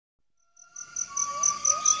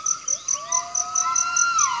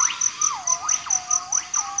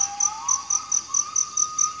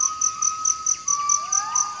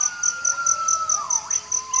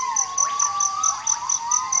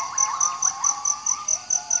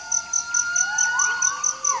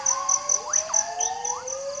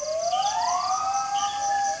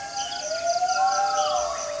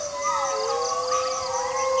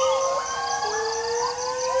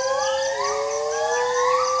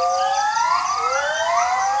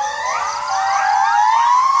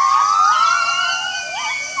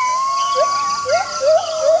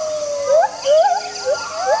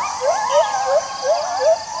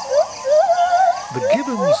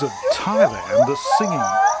gibbons of Thailand are singing.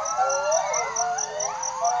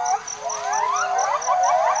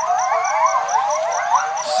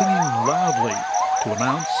 Singing loudly to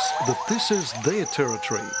announce that this is their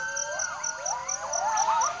territory.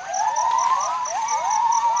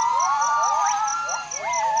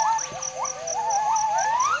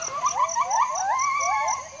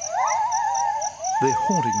 Their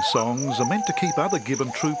haunting songs are meant to keep other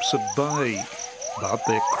gibbon troops at bay, but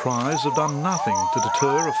their cries have done nothing to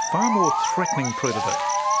deter a far more threatening predator.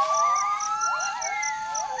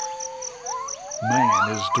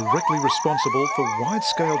 Man is directly responsible for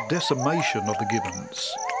wide-scale decimation of the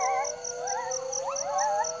gibbons.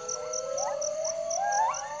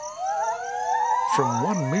 From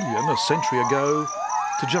 1 million a century ago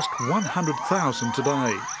to just 100,000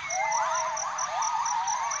 today.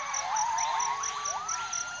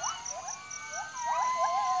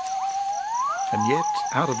 And yet,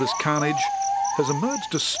 out of this carnage has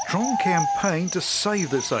emerged a strong campaign to save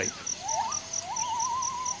this ape.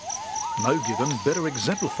 No gibbon better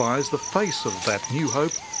exemplifies the face of that new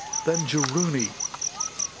hope than Jarunee.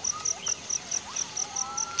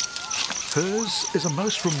 Hers is a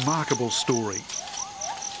most remarkable story.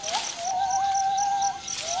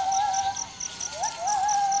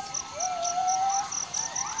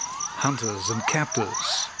 Hunters and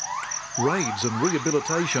captors, raids and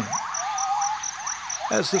rehabilitation.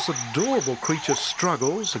 As this adorable creature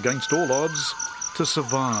struggles against all odds to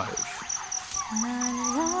survive.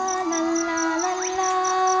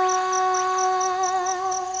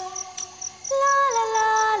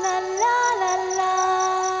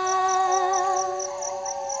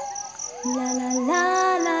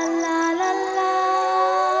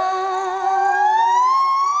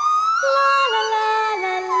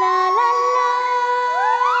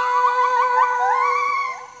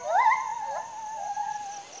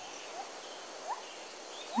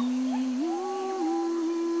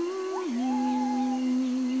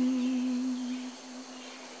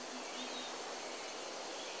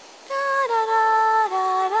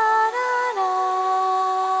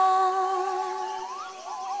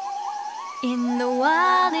 In the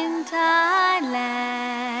wild in Thailand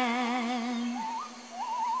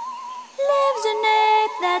lives an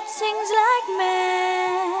ape that sings like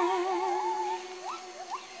man,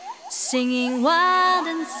 singing wild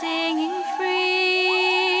and singing free.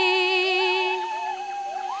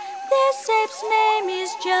 This ape's name is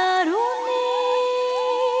Jarunee.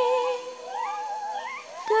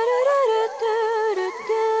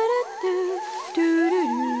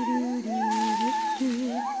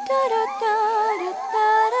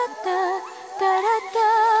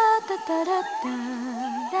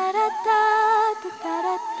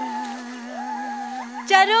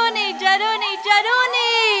 Jarunee, Jarunee,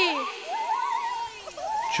 Jarunee!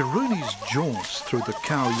 Jarunee's jaunts through the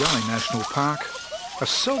Khao Yai National Park are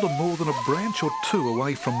seldom more than a branch or two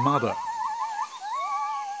away from mother.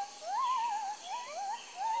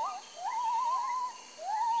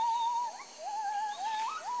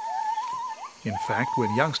 In fact,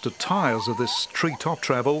 when youngster tires of this treetop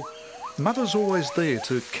travel, mother's always there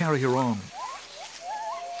to carry her on.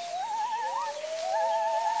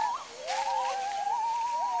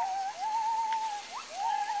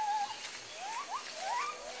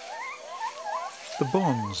 The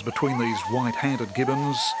bonds between these white-handed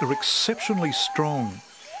gibbons are exceptionally strong.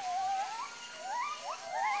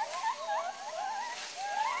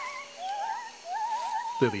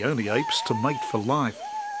 They're the only apes to mate for life,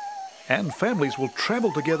 and families will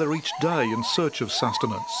travel together each day in search of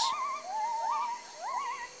sustenance.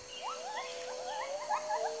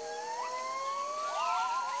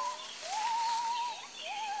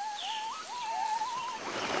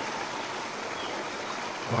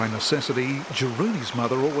 By necessity, Jarunee's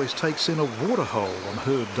mother always takes in a waterhole on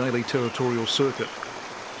her daily territorial circuit.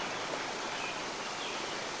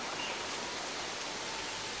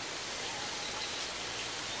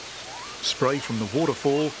 Spray from the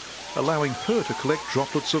waterfall, allowing her to collect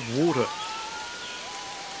droplets of water.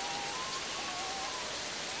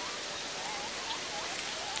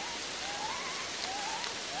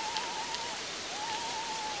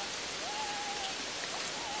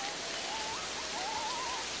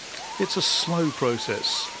 It's a slow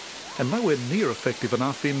process, and nowhere near effective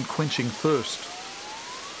enough in quenching thirst.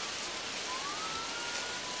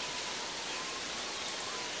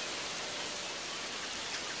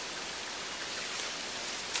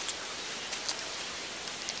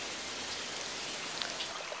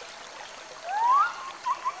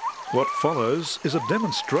 What follows is a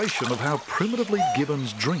demonstration of how primitively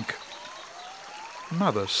gibbons drink.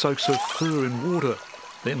 Mother soaks her fur in water,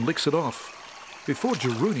 then licks it off, before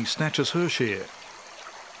Jarunee snatches her share.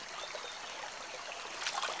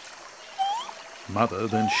 Mother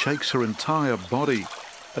then shakes her entire body,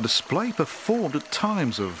 a display performed at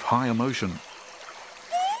times of high emotion.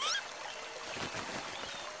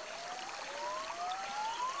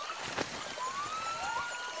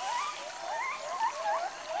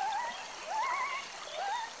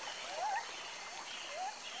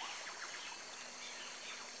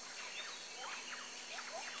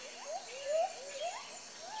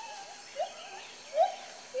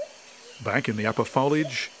 Back in the upper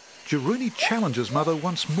foliage, Jarunee challenges Mother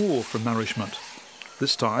once more for nourishment,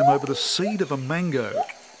 this time over the seed of a mango.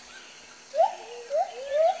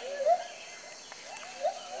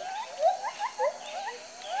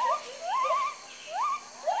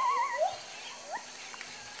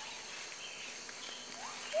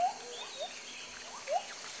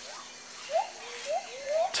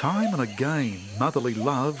 Time and again, motherly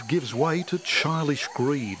love gives way to childish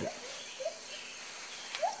greed.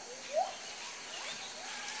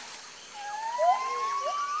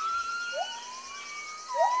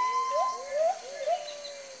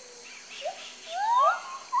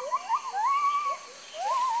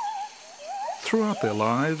 Throughout their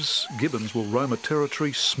lives, gibbons will roam a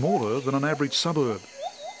territory smaller than an average suburb.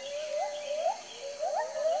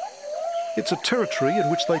 It's a territory in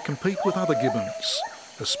which they compete with other gibbons,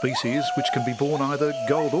 a species which can be born either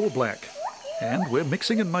gold or black, and where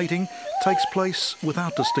mixing and mating takes place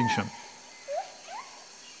without distinction.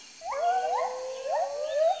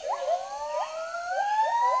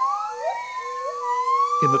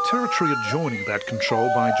 In the territory adjoining that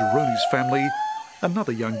controlled by Jarunee's family,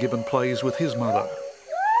 another young gibbon plays with his mother.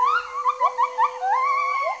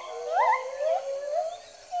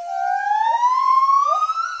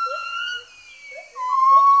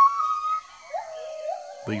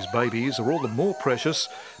 These babies are all the more precious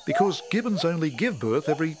because gibbons only give birth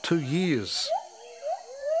every 2 years.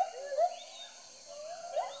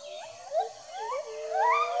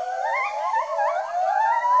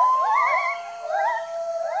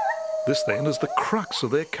 This then is the crux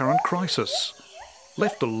of their current crisis.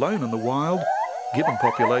 Left alone in the wild, gibbon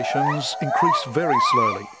populations increase very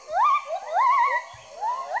slowly.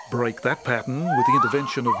 Break that pattern with the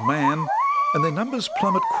intervention of man, and their numbers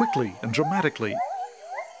plummet quickly and dramatically.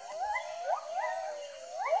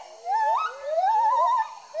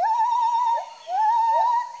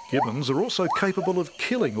 Gibbons are also capable of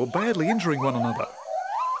killing or badly injuring one another.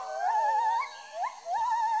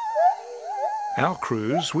 Our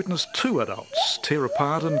crews witnessed 2 adults tear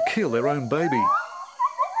apart and kill their own baby,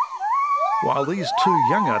 while these 2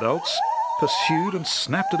 young adults pursued and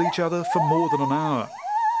snapped at each other for more than an hour.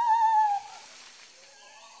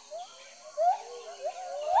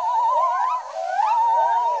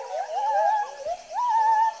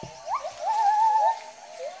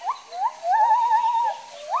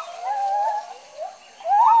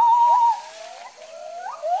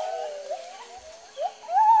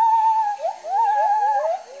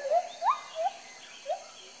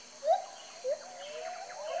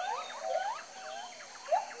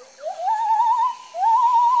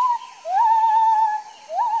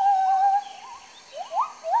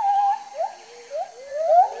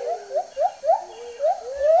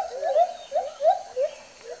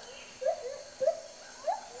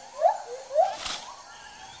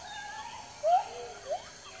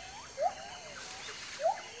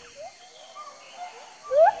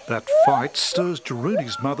 That fight stirs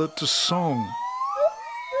Jarunee's mother to song.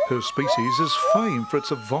 Her species is famed for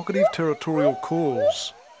its evocative territorial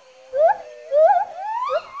calls.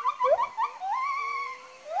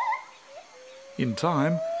 In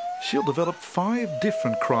time, she'll develop 5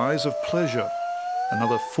 different cries of pleasure,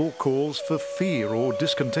 another 4 calls for fear or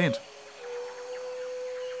discontent.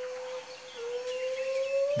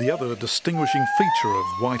 The other distinguishing feature of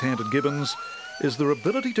white-handed gibbons is their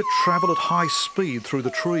ability to travel at high speed through the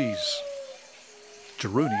trees.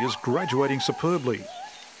 Jarunee is graduating superbly.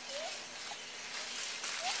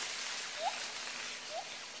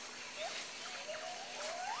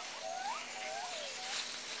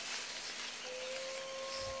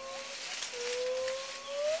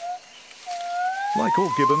 Like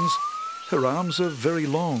all gibbons, her arms are very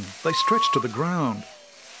long. They stretch to the ground,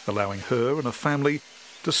 allowing her and her family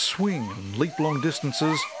to swing and leap long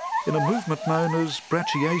distances in a movement known as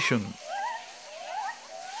brachiation.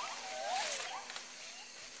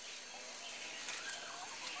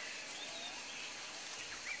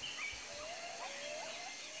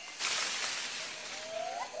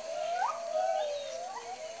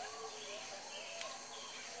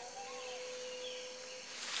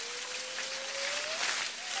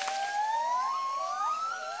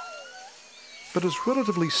 But as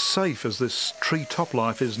relatively safe as this tree-top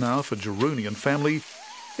life is now for Jarunee and family,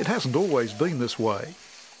 it hasn't always been this way.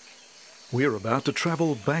 We're about to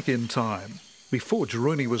travel back in time, before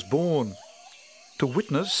Jarunee was born, to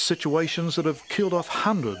witness situations that have killed off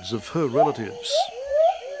hundreds of her relatives.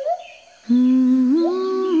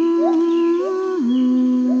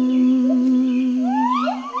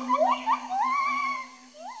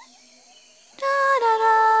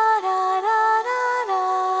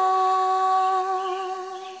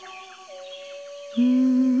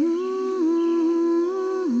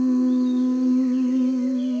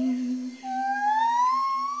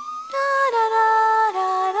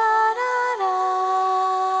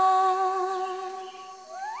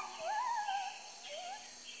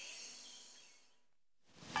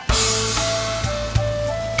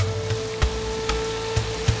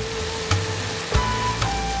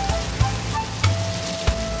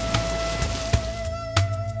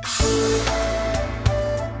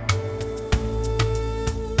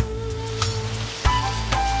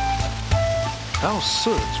 Our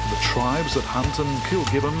search for the tribes that hunt and kill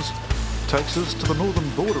gibbons takes us to the northern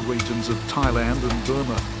border regions of Thailand and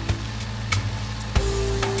Burma.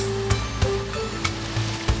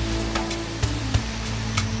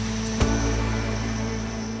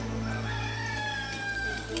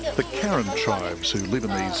 The Karen tribes who live in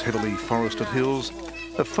these heavily forested hills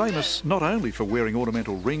are famous not only for wearing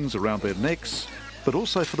ornamental rings around their necks, but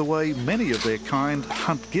also for the way many of their kind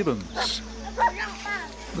hunt gibbons.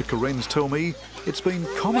 The Karens tell me it's been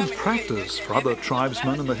common practice for other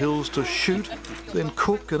tribesmen in the hills to shoot, then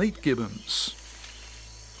cook and eat gibbons.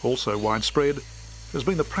 Also widespread has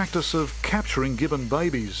been the practice of capturing gibbon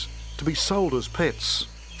babies to be sold as pets.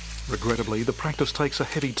 Regrettably, the practice takes a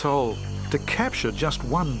heavy toll. To capture just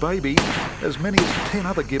one baby, as many as 10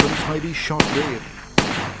 other gibbons may be shot dead.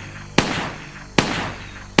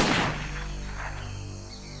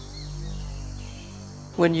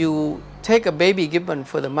 When you take a baby gibbon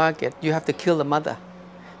for the market, you have to kill the mother.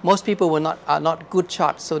 Most people are not good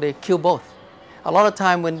shots, so they kill both. A lot of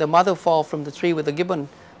time when the mother falls from the tree with the gibbon,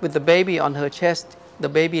 with the baby on her chest, the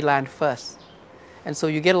baby lands first. And so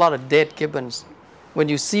you get a lot of dead gibbons. When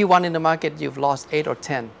you see one in the market, you've lost 8 or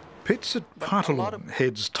 10. Pitsit Patalung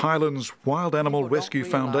heads Thailand's Wild Animal Rescue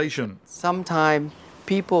Foundation. Sometimes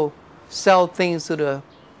people sell things to the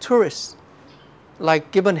tourists,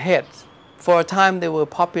 like gibbon heads. For a time they were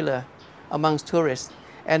popular amongst tourists,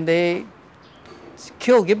 and they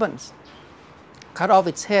kill gibbons, cut off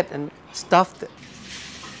its head and stuffed it.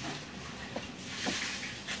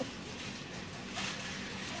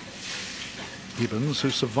 Gibbons who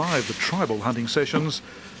survive the tribal hunting sessions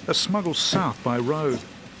are smuggled south by road.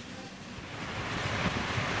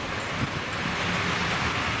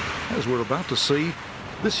 As we're about to see,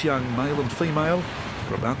 this young male and female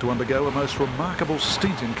are about to undergo a most remarkable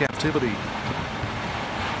stint in captivity.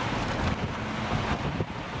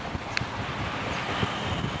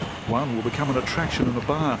 One will become an attraction in a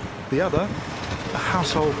bar, the other a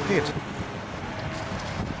household pet.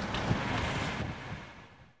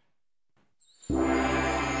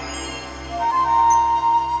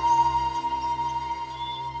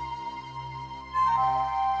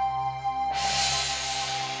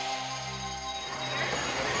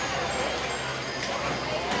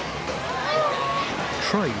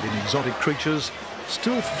 Trade in exotic creatures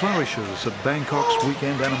still flourishes at Bangkok's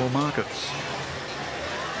weekend animal markets.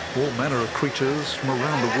 All manner of creatures from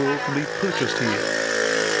around the world can be purchased here.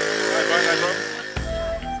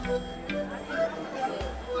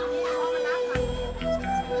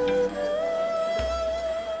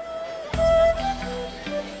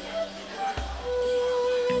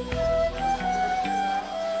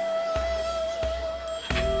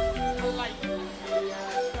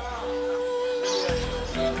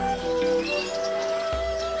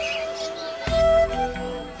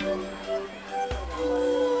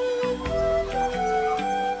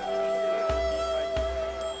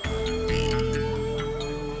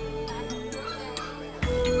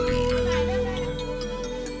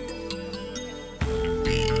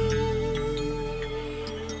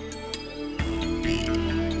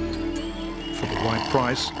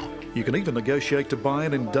 Price, you can even negotiate to buy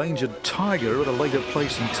an endangered tiger at a later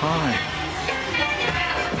place and time.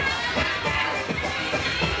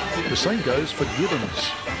 The same goes for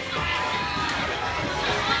gibbons.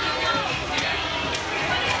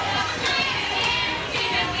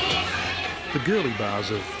 The girly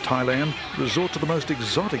bars of Thailand resort to the most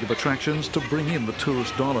exotic of attractions to bring in the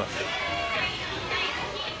tourist dollar.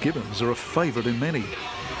 Gibbons are a favourite in many.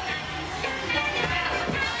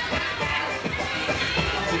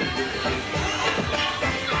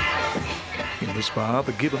 In this bar,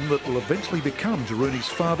 the gibbon that will eventually become Jarunee's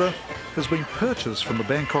father has been purchased from the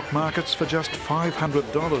Bangkok markets for just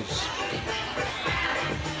 $500.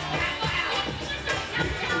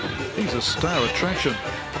 He's a star attraction,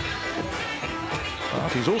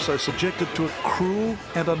 but he's also subjected to a cruel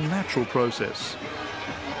and unnatural process.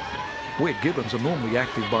 Where gibbons are normally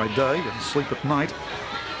active by day and sleep at night,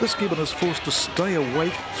 this gibbon is forced to stay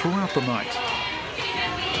awake throughout the night.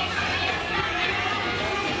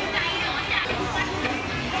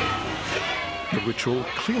 The ritual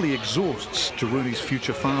clearly exhausts Jarunee's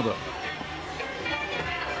future father.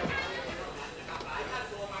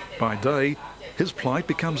 By day, his plight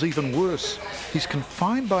becomes even worse. He's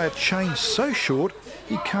confined by a chain so short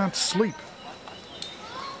he can't sleep.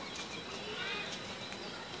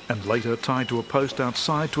 And later tied to a post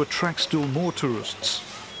outside to attract still more tourists.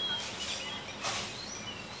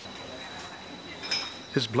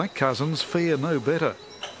 His black cousins fare no better.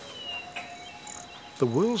 The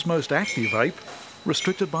world's most active ape,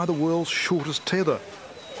 restricted by the world's shortest tether.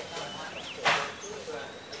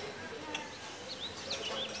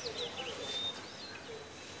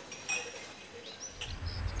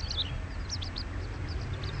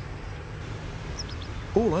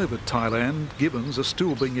 All over Thailand, gibbons are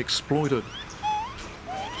still being exploited.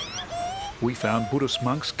 We found Buddhist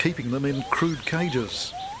monks keeping them in crude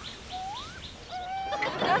cages.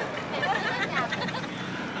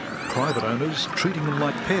 Private owners treating them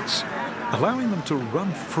like pets, allowing them to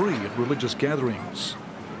run free at religious gatherings.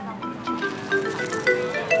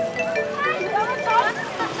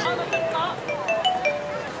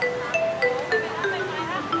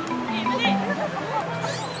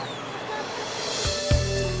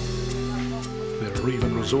 There are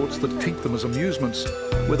even resorts that keep them as amusements,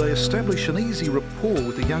 where they establish an easy rapport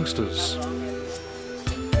with the youngsters.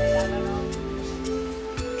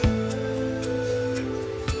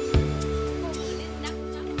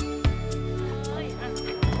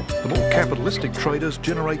 Capitalistic traders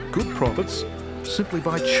generate good profits simply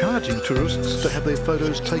by charging tourists to have their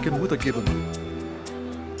photos taken with a gibbon.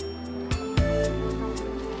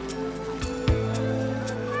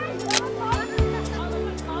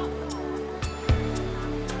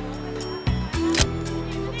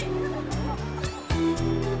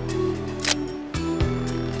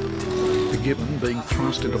 The gibbon being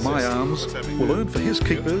thrust into my arms will earn for his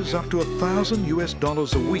keepers up to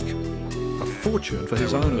 $1,000 a week, a fortune for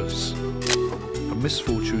his owners. A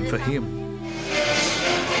misfortune for him.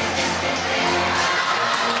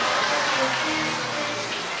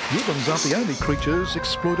 Gibbons aren't the only creatures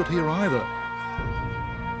exploited here either.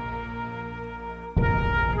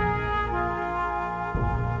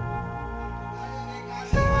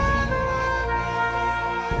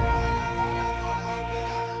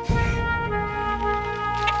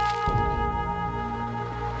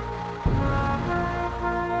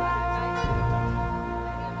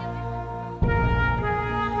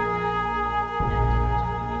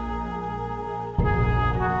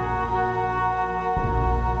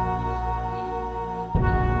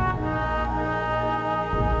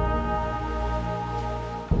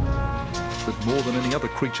 But more than any other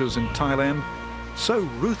creatures in Thailand, so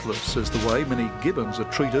ruthless is the way many gibbons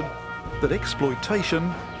are treated that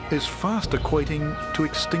exploitation is fast equating to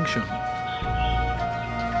extinction.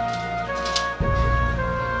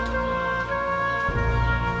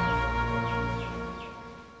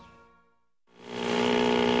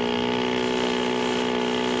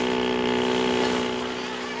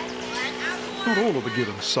 Not all of the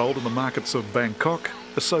gibbons sold in the markets of Bangkok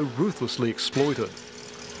are so ruthlessly exploited.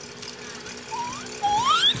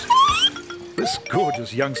 This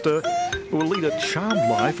gorgeous youngster will lead a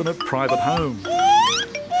charmed life in a private home.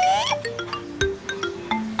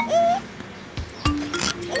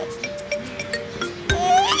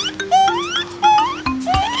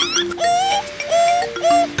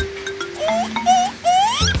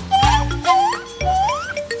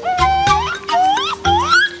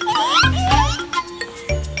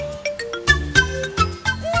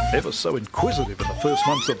 Ever so inquisitive in the first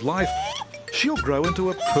months of life, she'll grow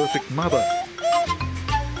into a perfect mother.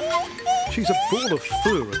 She's a ball of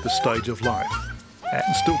fur at this stage of life,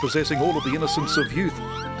 and still possessing all of the innocence of youth,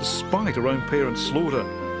 despite her own parents' slaughter.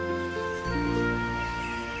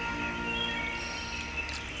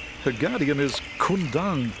 Her guardian is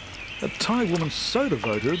Kundang, a Thai woman so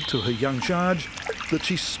devoted to her young charge that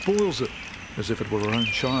she spoils it as if it were her own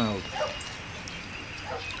child.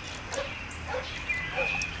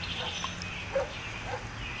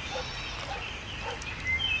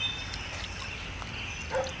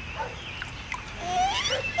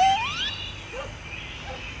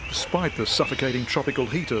 Despite the suffocating tropical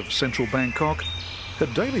heat of central Bangkok, her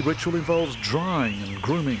daily ritual involves drying and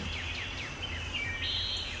grooming.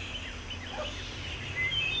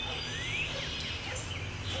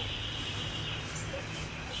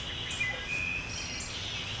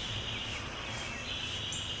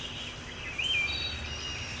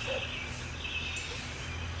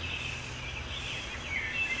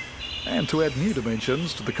 And to add new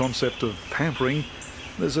dimensions to the concept of pampering,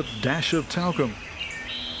 there's a dash of talcum.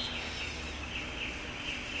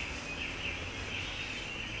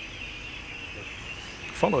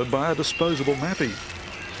 Followed by a disposable nappy.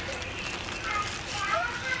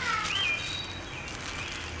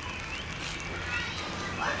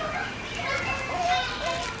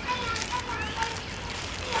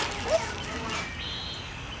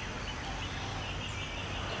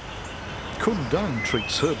 Kundang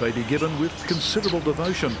treats her baby gibbon with considerable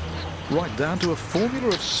devotion, right down to a formula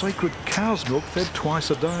of sacred cow's milk fed twice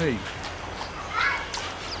a day.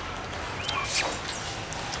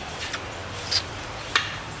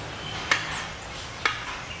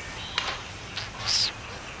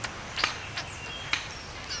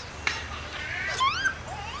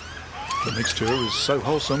 The mixture is so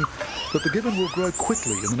wholesome that the gibbon will grow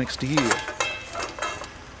quickly in the next year.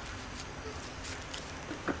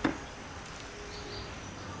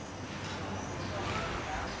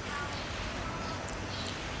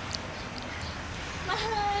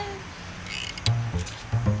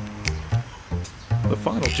 The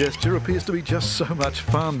final gesture appears to be just so much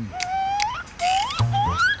fun.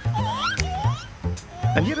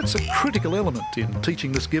 And yet it's a critical element in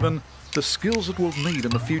teaching this gibbon the skills it will need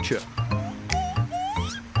in the future.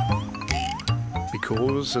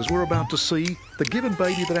 Because, as we're about to see, the gibbon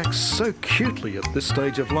baby that acts so cutely at this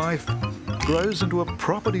stage of life grows into a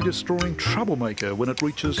property-destroying troublemaker when it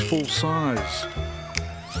reaches full size.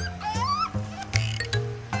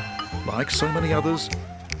 Like so many others,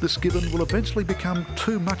 this gibbon will eventually become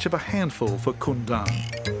too much of a handful for Kundang.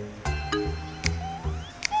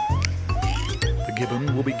 The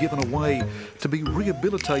gibbon will be given away to be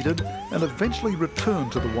rehabilitated and eventually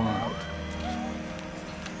returned to the wild.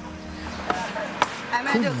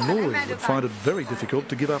 Kun Loi would find it very difficult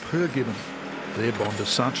to give up her gibbon. Their bond is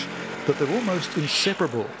such that they're almost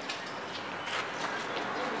inseparable.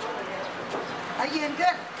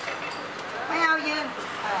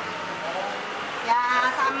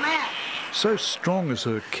 So strong is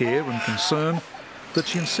her care and concern that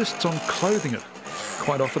she insists on clothing it,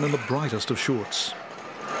 quite often in the brightest of shorts.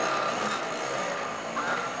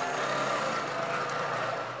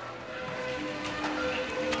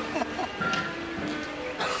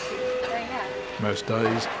 Most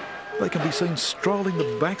days, they can be seen strolling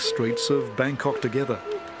the back streets of Bangkok together.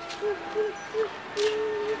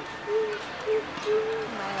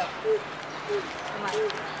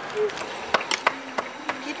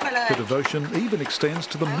 Her devotion even extends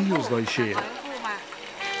to the meals they share.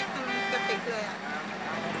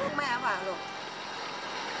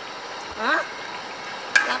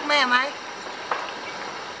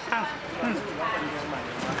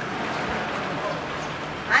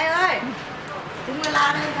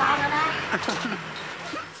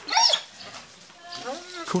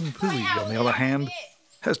 Kun Pui, on the other hand,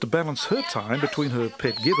 has to balance her time between her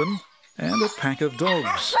pet gibbon and a pack of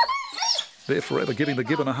dogs. They're forever giving the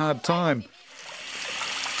gibbon a hard time.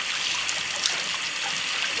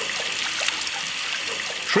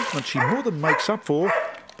 Treatment she more than makes up for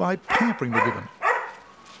by pampering the gibbon.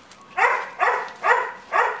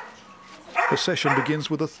 The session begins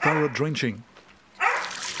with a thorough drenching.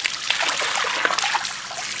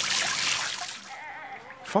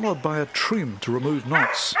 Followed by a trim to remove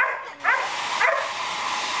knots.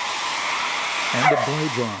 And a blow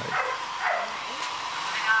dry.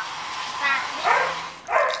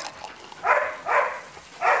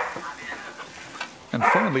 And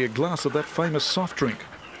finally a glass of that famous soft drink.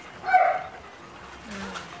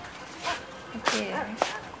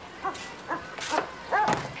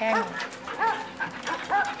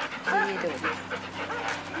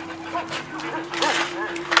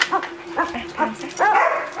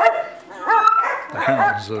 The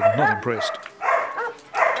hounds are not impressed.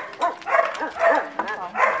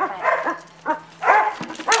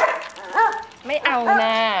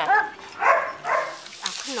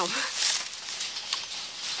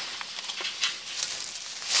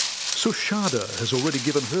 Sushada has already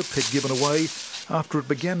given her pet gibbon away after it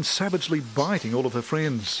began savagely biting all of her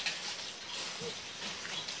friends.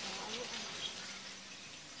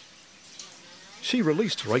 She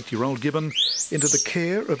released her 8-year-old gibbon into the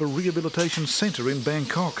care of a rehabilitation centre in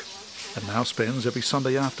Bangkok and now spends every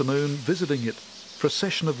Sunday afternoon visiting it for a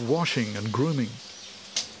session of washing and grooming.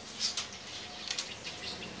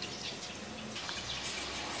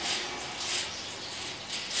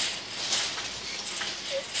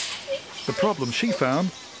 The problem she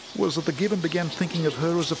found was that the gibbon began thinking of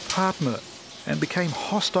her as a partner and became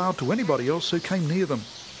hostile to anybody else who came near them.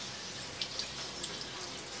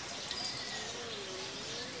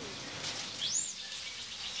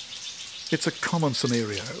 It's a common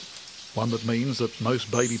scenario. one that means that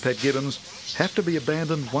most baby pet gibbons have to be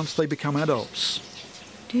abandoned once they become adults.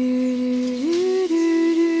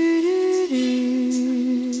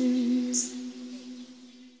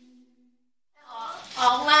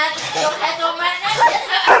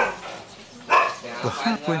 The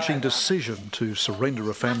heart-wrenching decision to surrender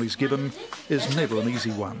a family's gibbon is never an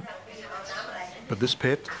easy one. But this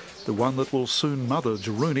pet, the one that will soon mother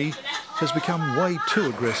Jarunee, has become way too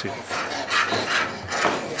aggressive.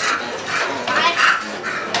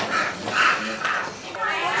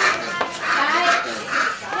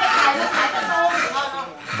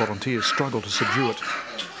 Volunteers struggle to subdue it.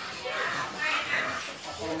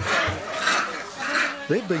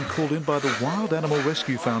 They've been called in by the Wild Animal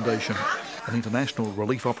Rescue Foundation, an international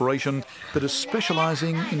relief operation that is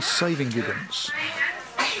specialising in saving gibbons.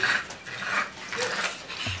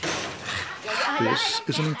 This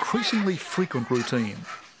is an increasingly frequent routine,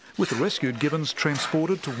 with the rescued gibbons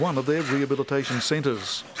transported to one of their rehabilitation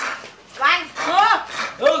centres.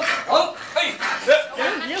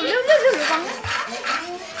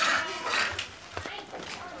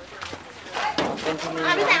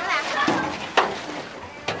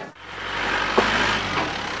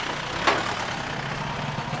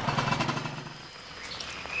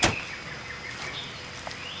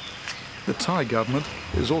 The Thai government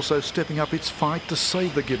is also stepping up its fight to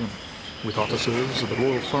save the gibbon, with officers of the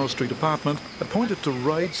Royal Forestry Department appointed to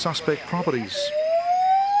raid suspect properties.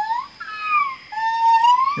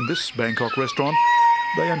 In this Bangkok restaurant,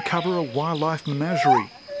 they uncover a wildlife menagerie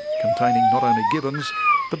containing not only gibbons,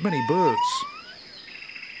 but many birds.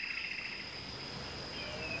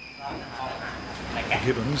 The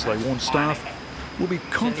gibbons, they warn staff, will be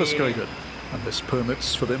confiscated unless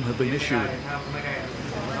permits for them have been issued.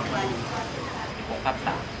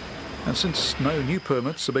 And since no new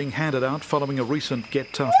permits are being handed out following a recent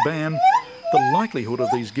Get Tough ban, the likelihood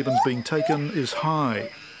of these gibbons being taken is high.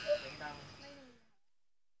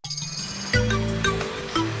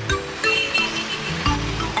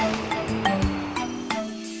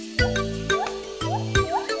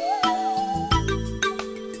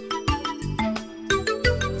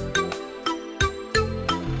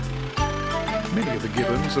 Many of the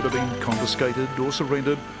gibbons that have been confiscated or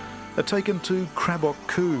surrendered are taken to Krabok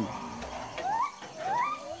Koo,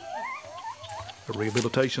 a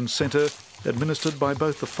rehabilitation centre administered by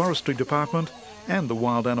both the Forestry Department and the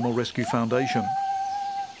Wild Animal Rescue Foundation.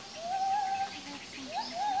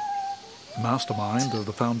 Mastermind of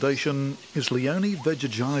the foundation is Leonie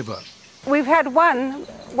Vejajiva. We've had one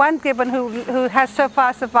gibbon who has so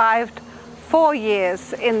far survived 4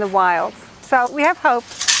 years in the wild, so we have hope.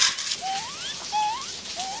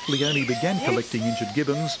 Leonie began collecting injured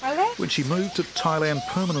gibbons when she moved to Thailand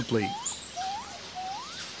permanently.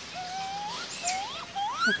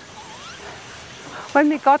 When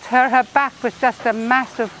we got her, her back was just a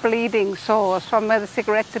massive bleeding sores from where the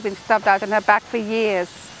cigarettes had been stubbed out in her back for years.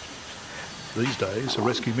 These days, a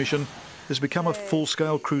rescue mission has become a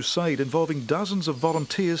full-scale crusade involving dozens of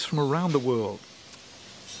volunteers from around the world.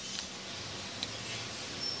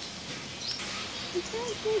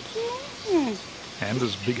 And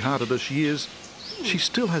as big-hearted as she is, she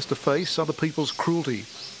still has to face other people's cruelty.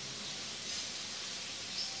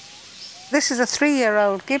 This is a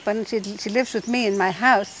 3-year-old gibbon. She lives with me in my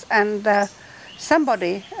house, and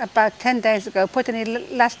somebody about 10 days ago put an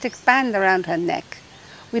elastic band around her neck.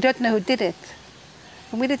 We don't know who did it.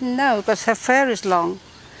 And we didn't know because her fur is long.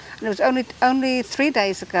 And it was only 3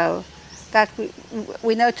 days ago that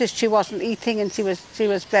we noticed she wasn't eating, and she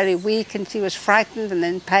was very weak, and she was frightened and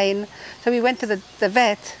in pain. So we went to the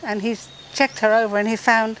vet, and he checked her over, and he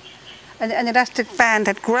found an elastic band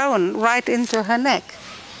had grown right into her neck.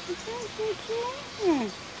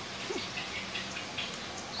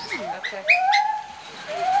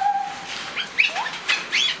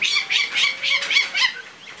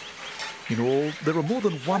 In all, there are more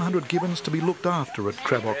than 100 gibbons to be looked after at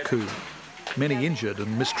Krabok Koo, many injured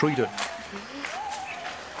and mistreated.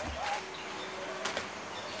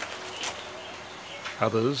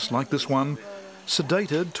 Others, like this one,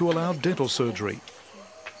 sedated to allow dental surgery.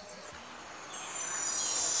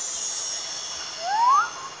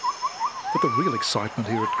 But the real excitement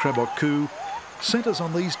here at Krabok Koo centres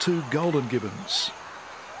on these 2 golden gibbons.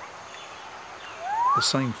 The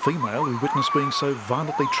same female we witnessed being so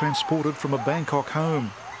violently transported from a Bangkok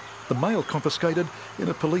home. The male confiscated in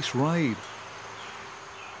a police raid.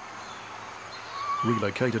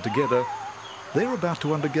 Relocated together, they're about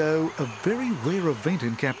to undergo a very rare event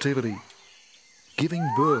in captivity, giving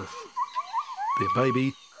birth. Their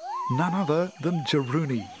baby, none other than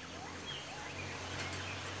Jarunee.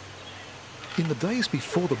 In the days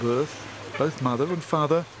before the birth, both mother and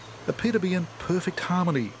father appear to be in perfect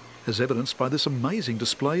harmony, as evidenced by this amazing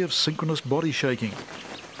display of synchronous body shaking.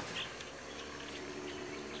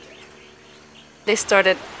 They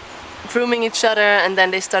started grooming each other, and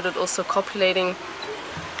then they started also copulating.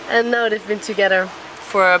 And now they've been together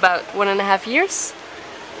for about 1.5 years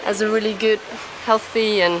as a really good,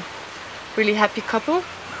 healthy and really happy couple.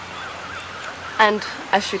 And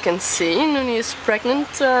as you can see, Noonie is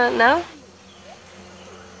pregnant now.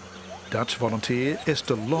 Dutch volunteer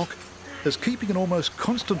Esther Locke is keeping an almost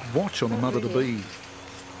constant watch on the mother-to-be.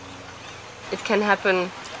 It can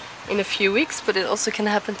happen in a few weeks, but it also can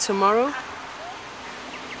happen tomorrow.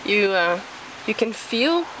 You can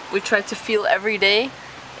feel, we try to feel every day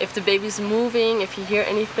if the baby's moving, if you hear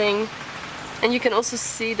anything. And you can also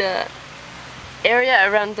see the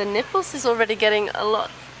area around the nipples is already getting a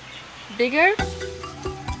lot bigger.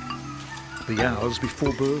 The hours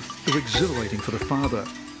before birth are exhilarating for the father.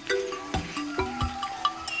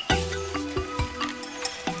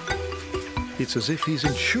 It's as if he's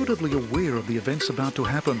intuitively aware of the events about to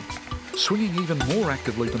happen, swinging even more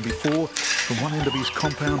actively than before from one end of his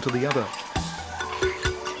compound to the other.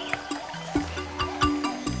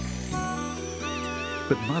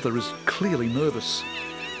 But mother is clearly nervous.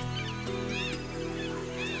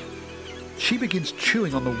 She begins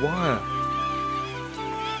chewing on the wire.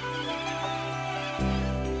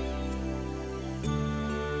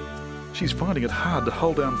 She's finding it hard to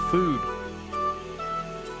hold down food.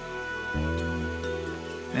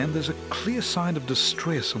 And there's a clear sign of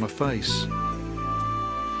distress on her face.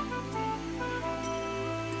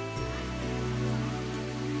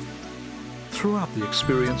 Throughout the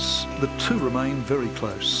experience, the two remain very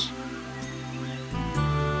close.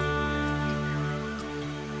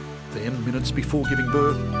 Then, minutes before giving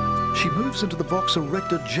birth, she moves into the box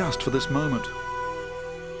erected just for this moment.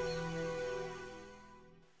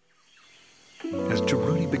 As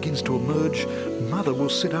Jarunee begins to emerge, mother will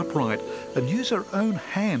sit upright and use her own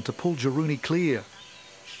hand to pull Jarunee clear.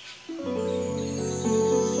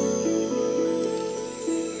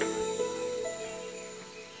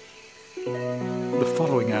 The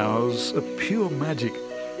following hours are pure magic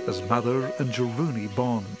as mother and Jarunee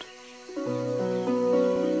bond.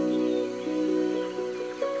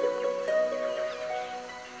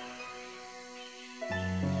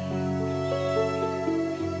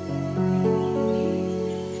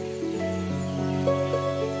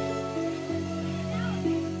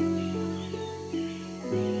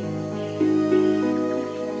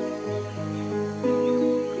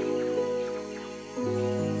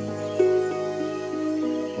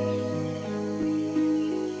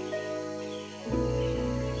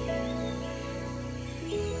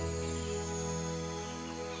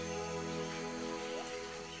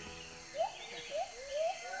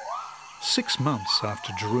 Six months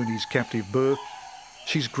after Jarunee's captive birth,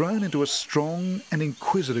 she's grown into a strong and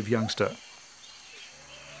inquisitive youngster.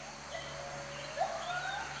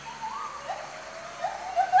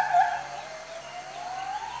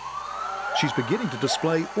 She's beginning to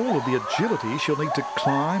display all of the agility she'll need to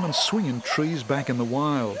climb and swing in trees back in the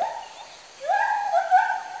wild.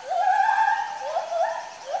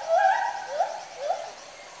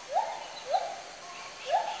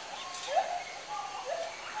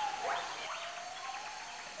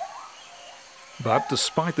 But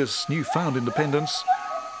despite this newfound independence,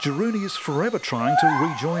 Jarunee is forever trying to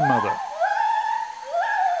rejoin mother.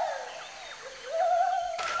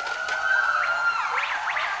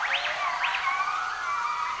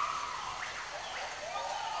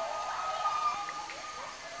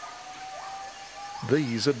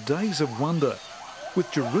 These are days of wonder,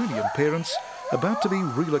 with Jarunee parents about to be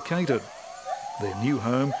relocated, their new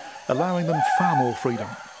home allowing them far more freedom.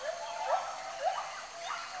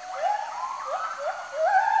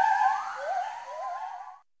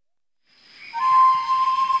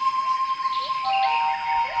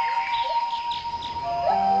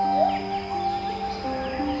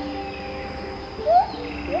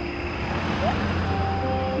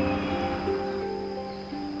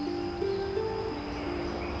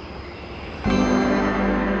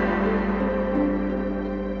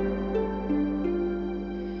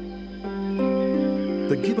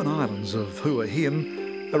 The Gibbon Islands of Hua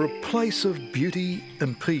Hin are a place of beauty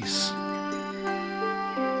and peace.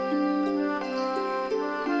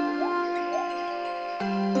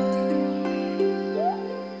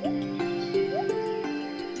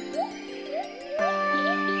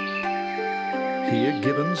 Here,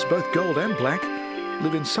 gibbons, both gold and black,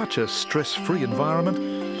 live in such a stress-free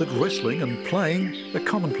environment that wrestling and playing are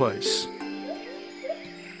commonplace.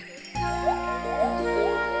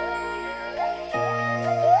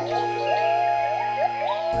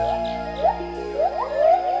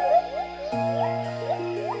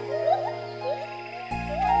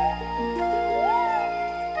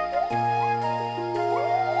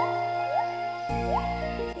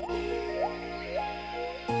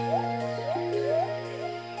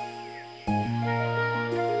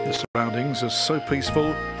 Surroundings are so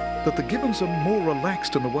peaceful that the gibbons are more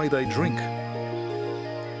relaxed in the way they drink.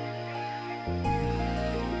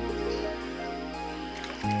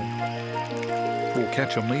 Or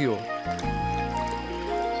catch a meal.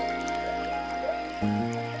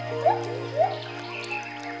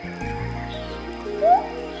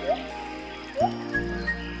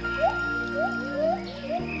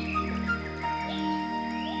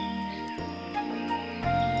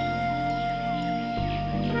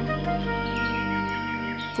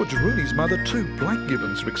 For Jarunee's mother, 2 black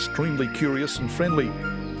gibbons are extremely curious and friendly.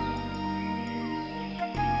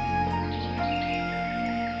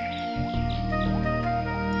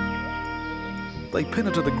 They pin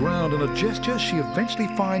her to the ground in a gesture she eventually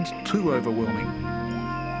finds too overwhelming.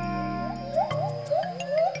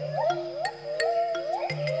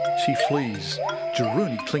 She flees,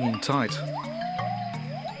 Jarunee clinging tight.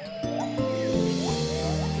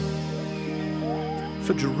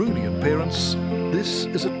 For Jarunee and parents, this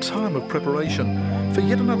is a time of preparation for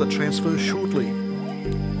yet another transfer shortly,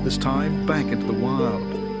 this time back into the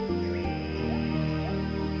wild.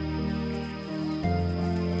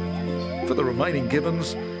 For the remaining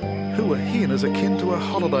gibbons, who are here is akin to a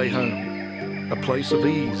holiday home, a place of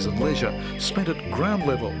ease and leisure spent at ground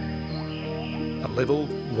level, a level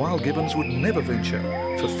wild gibbons would never venture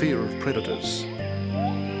for fear of predators.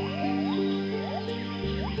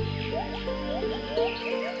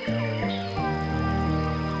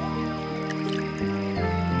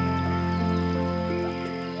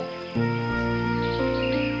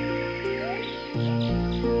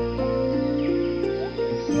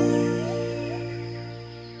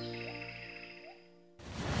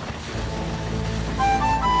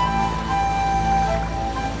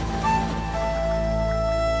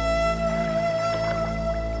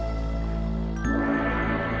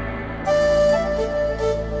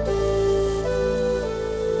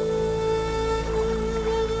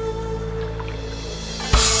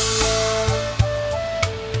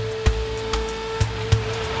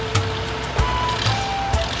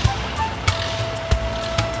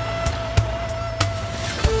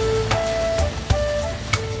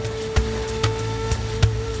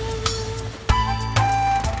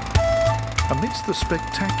 Amidst the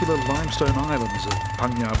spectacular limestone islands of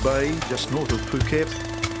Phang Bay, just north of Phuket,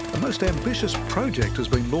 a most ambitious project has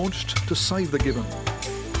been launched to save the gibbon.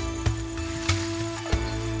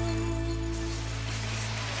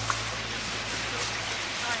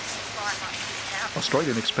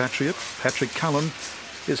 Australian expatriate Patrick Cullen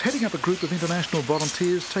is heading up a group of international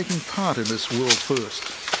volunteers taking part in this world first.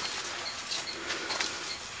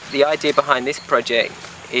 The idea behind this project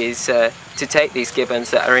is to take these gibbons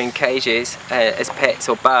that are in cages as pets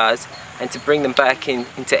or bars and to bring them back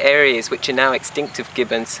into areas which are now extinct of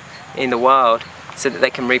gibbons in the wild so that they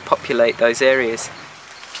can repopulate those areas.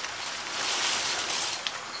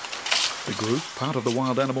 The group, part of the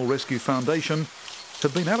Wild Animal Rescue Foundation,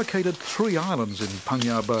 have been allocated 3 islands in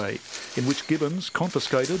Phang Bay in which gibbons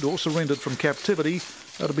confiscated or surrendered from captivity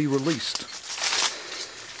are to be released.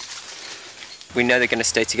 We know they're going to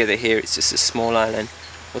stay together here, it's just a small island.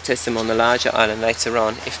 We'll test them on the larger island later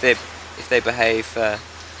on if they behave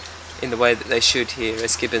in the way that they should here,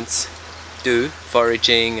 as gibbons do,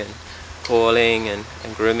 foraging and calling and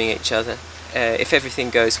grooming each other. If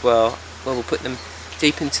everything goes well, we'll put them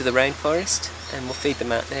deep into the rainforest and we'll feed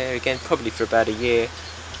them out there again, probably for about a year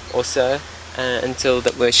or so, until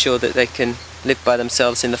that we're sure that they can live by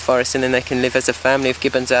themselves in the forest, and then they can live as a family of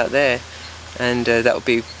gibbons out there, and that will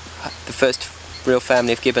be the first real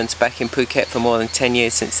family of gibbons back in Phuket for more than 10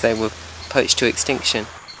 years since they were poached to extinction.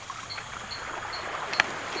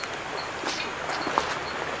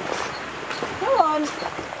 Come on.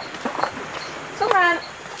 Come on.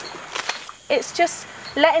 It's just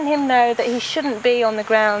letting him know that he shouldn't be on the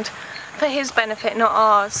ground for his benefit, not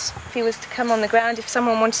ours. If he was to come on the ground, if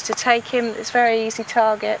someone wanted to take him, it's a very easy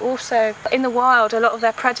target. Also, in the wild, a lot of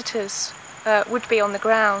their predators would be on the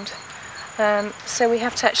ground. So we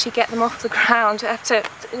have to actually get them off the ground. It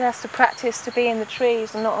has to practice to be in the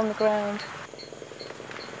trees and not on the ground.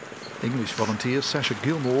 English volunteer Sasha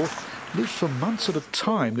Gilmore lives for months at a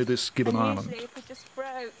time near this gibbon island.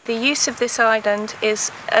 The use of this island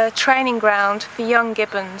is a training ground for young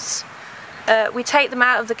gibbons. We take them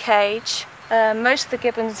out of the cage. Most of the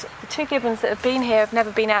gibbons, the 2 gibbons that have been here, have never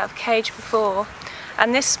been out of cage before.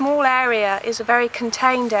 And this small area is a very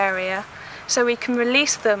contained area, so we can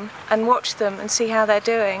release them and watch them and see how they're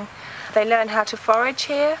doing. They learn how to forage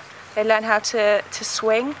here, they learn how to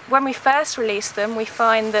swing. When we first release them, we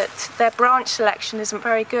find that their branch selection isn't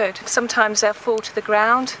very good. Sometimes they'll fall to the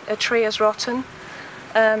ground, a tree is rotten.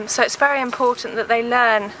 So it's very important that they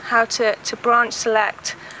learn how to branch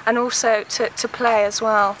select and also to play as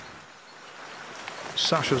well.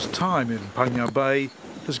 Sasha's time in Panya Bay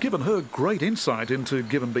has given her great insight into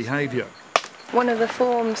gibbon behaviour. One of the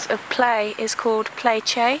forms of play is called play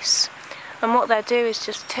chase, and what they do is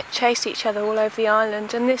just chase each other all over the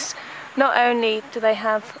island, and this, not only do they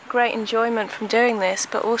have great enjoyment from doing this,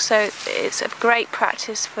 but also it's a great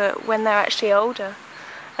practice for when they're actually older,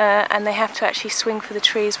 and they have to actually swing for the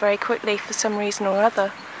trees very quickly for some reason or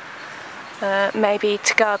other, maybe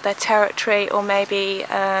to guard their territory, or maybe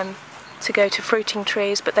to go to fruiting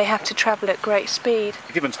trees, but they have to travel at great speed.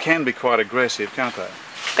 The gibbons can be quite aggressive, can't they?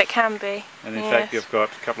 They can be. And in fact you've got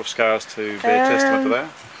a couple of scars to bear testament to that?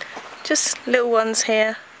 Just little ones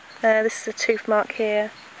here. This is a tooth mark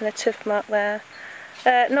here and a tooth mark there.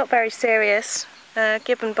 Not very serious.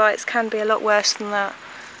 Gibbon bites can be a lot worse than that.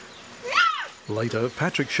 Later,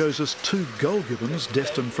 Patrick shows us 2 gold gibbons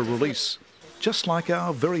destined for release, just like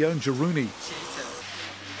our very own Jarunee.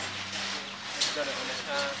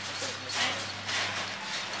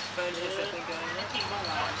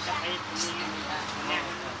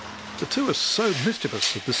 The 2 are so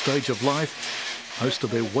mischievous at this stage of life. Most of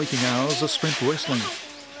their waking hours are spent wrestling.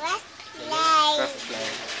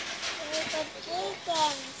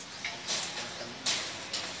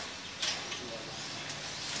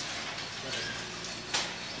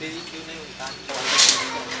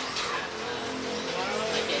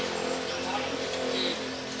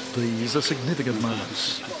 These are significant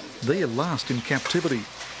moments. Their last in captivity,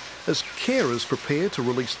 as carers prepare to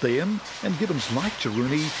release them and gibbons like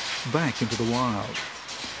Jarunee back into the wild.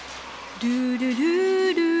 Do do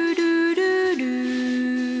do do do do do.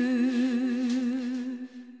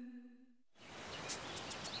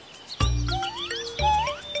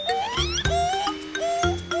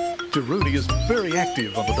 Jarunee is very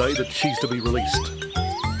active on the day that she's to be released.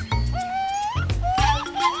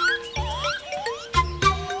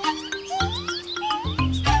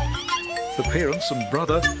 The parents and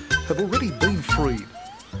brother have already been freed.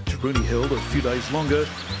 Jarunee held a few days longer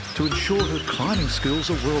to ensure her climbing skills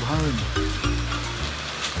are well honed.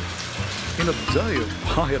 In a day of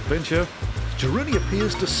high adventure, Jarunee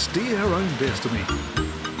appears to steer her own destiny.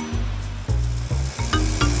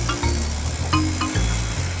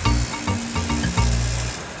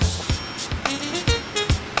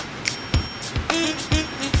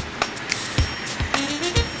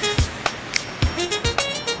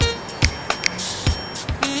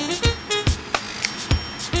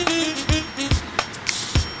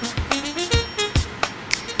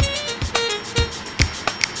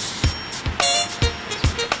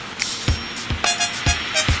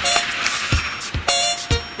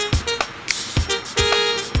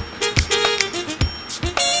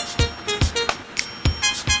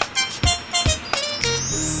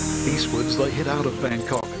 Eastwards, they head out of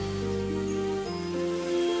Bangkok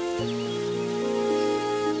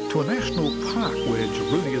to a national park where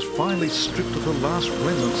Jarunee is finally stripped of her last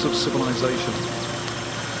remnants of civilization.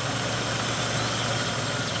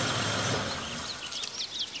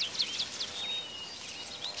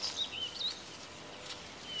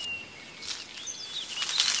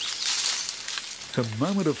 Her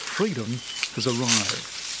moment of freedom has arrived.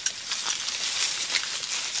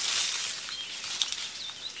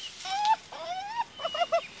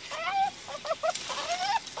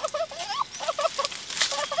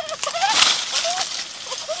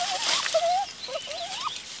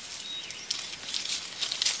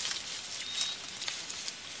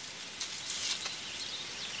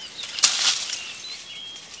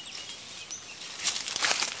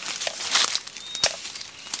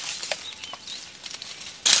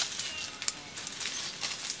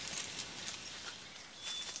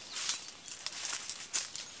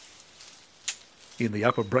 In the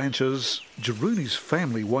upper branches, Jarunee's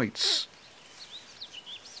family waits.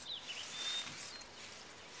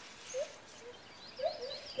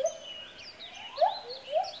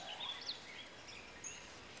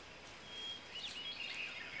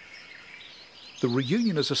 The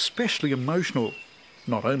reunion is especially emotional,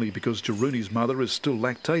 not only because Jarunee's mother is still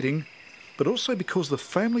lactating, but also because the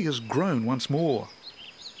family has grown once more.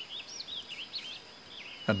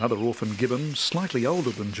 Another orphan gibbon, slightly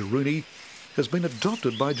older than Jarunee, has been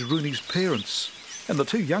adopted by Jarunee's parents, and the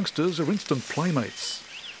 2 youngsters are instant playmates.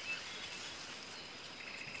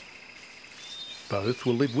 Both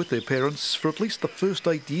will live with their parents for at least the first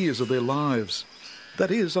 8 years of their lives.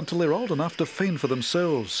 That is, until they're old enough to fend for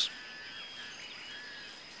themselves.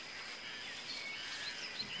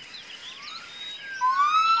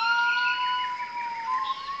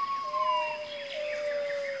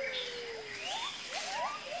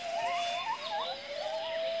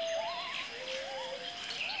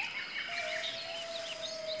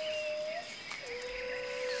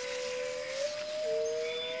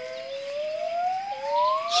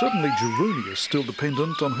 Suddenly Jarunee is still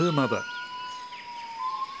dependent on her mother.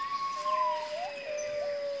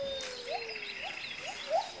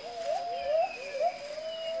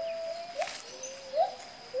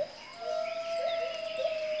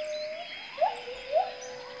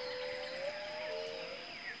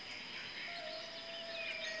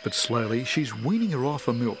 But slowly she's weaning her off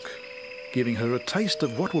her milk, giving her a taste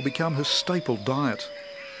of what will become her staple diet.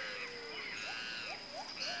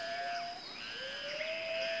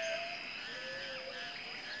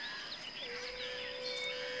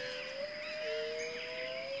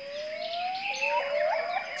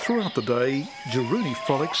 Throughout the day, Jarunee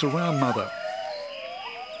frolics around mother.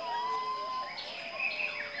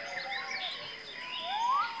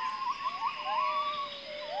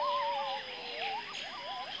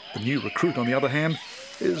 The new recruit, on the other hand,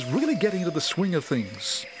 is really getting into the swing of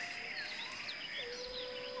things.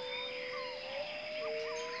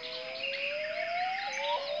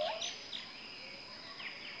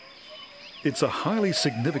 It's a highly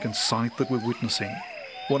significant sight that we're witnessing.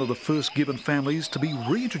 One of the first gibbon families to be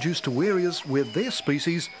reintroduced to areas where their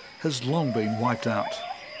species has long been wiped out.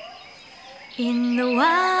 In the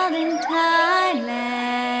wild in Thailand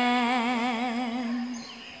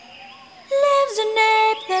lives an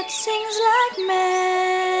ape that sings like man,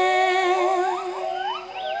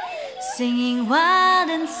 singing wild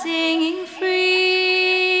and singing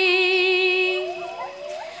free.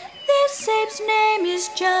 This ape's name is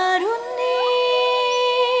Jarunee.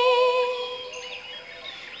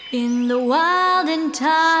 In the wild in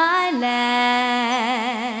Thailand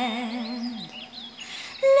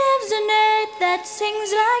lives an ape that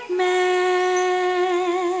sings like man,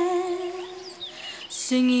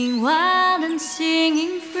 singing wild and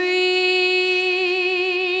singing free.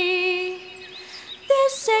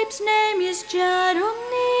 This ape's name is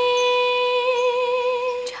Jarunee.